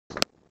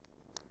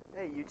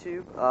Hey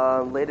YouTube,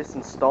 latest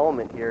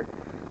installment here.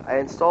 I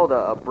installed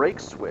a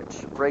brake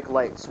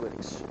light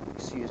switch,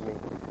 excuse me.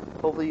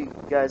 Hopefully you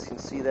guys can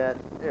see that.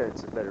 There,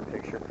 it's a better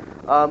picture.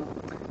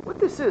 What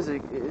this is,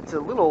 it's a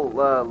little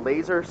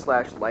laser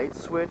slash light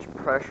switch,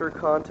 pressure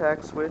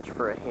contact switch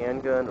for a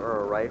handgun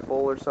or a rifle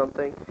or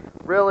something.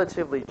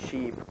 Relatively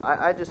cheap.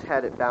 I just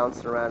had it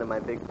bouncing around in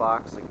my big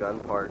box of gun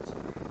parts.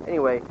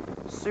 Anyway,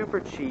 super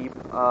cheap.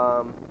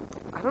 I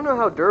don't know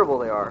how durable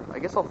they are. I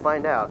guess I'll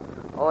find out.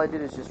 All I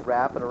did is just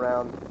wrap it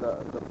around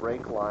the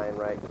brake line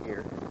right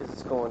here, because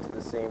it's going to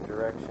the same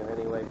direction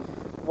anyway.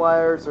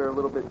 Wires are a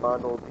little bit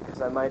bundled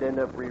because I might end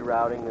up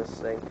rerouting this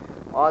thing.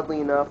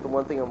 Oddly enough, the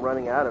one thing I'm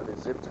running out of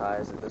is zip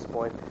ties at this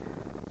point.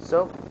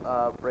 So,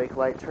 brake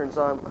light turns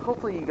on.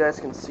 Hopefully you guys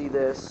can see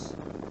this.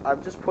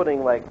 I'm just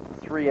putting like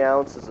 3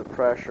 ounces of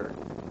pressure,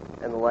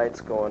 and the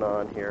light's going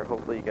on here.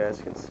 Hopefully you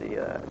guys can see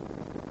that.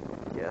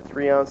 Yeah,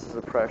 3 ounces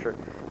of pressure.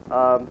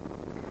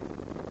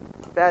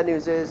 Bad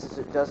news is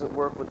it doesn't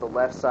work with the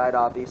left side,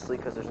 obviously,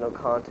 because there's no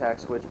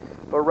contact switch.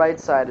 But right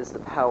side is the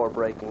power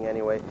braking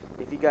anyway.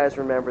 If you guys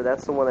remember,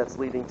 that's the one that's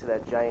leading to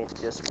that giant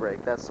disc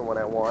brake. That's the one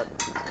I want.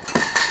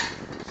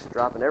 Just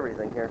dropping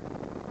everything here.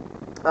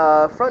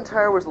 Front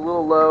tire was a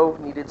little low.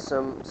 Needed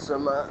some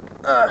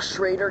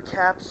Schrader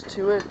caps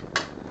to it.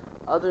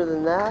 Other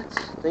than that,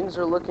 things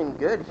are looking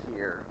good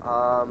here.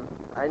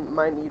 I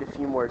might need a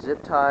few more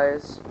zip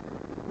ties.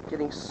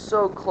 Getting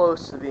so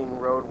close to being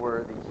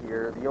roadworthy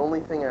here. The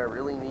only thing I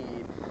really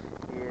need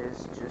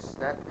is just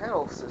that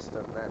pedal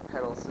system.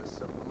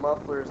 The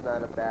muffler is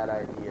not a bad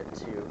idea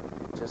too,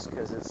 just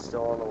because it's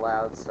still on the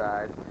loud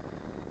side.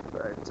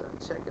 But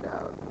check it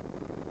out.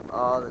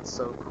 Oh, that's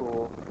so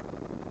cool.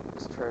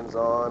 Just turns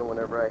on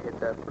whenever I hit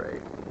that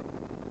brake.